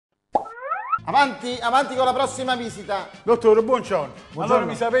Avanti, avanti con la prossima visita. Dottore, buongiorno. Buongiorno.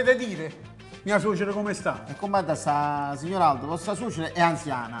 Allora mi sapete dire mia suocera come sta? E comanda sta signor Aldo, vostra suocera è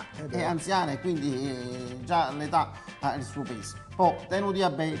anziana. È anziana e quindi già l'età ha il suo peso. Poi, tiene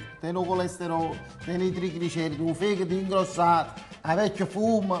diabete, tiene colesterolo, tiene i trigliceridi, un fegato ingrossato, a vecchio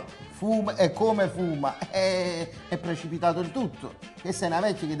fuma e come fuma. È precipitato il tutto. Questa è una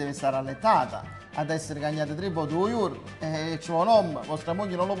vecchia che deve stare allettata, ad essere cagnata 3 volte al giorno. C'è un uomo, vostra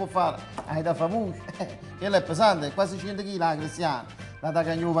moglie non lo può fare, hai da famoso. Quello è pesante, è quasi 100 kg la cristiana. La da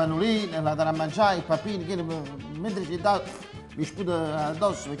cagnò pannolino, la da mangiare, i papini, mentre ci dà mi sputa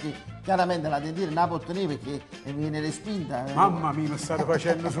addosso perché chiaramente la dentire non la può tenere perché viene respinta. Mamma mia, mi state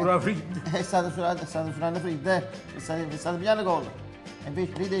facendo sulla fritta. È stata sulla fritta, è stata piano colla. E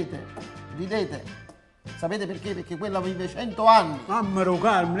invece ridete. Sapete perché? Perché quella vive 100 anni. Mamma lo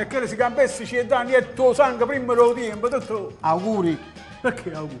calma, e che si campessi ci danni e tuo sangue prima dello tempo, dottore. Auguri.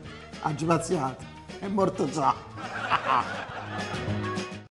 Perché auguri? Aggi pazziato. È morto già.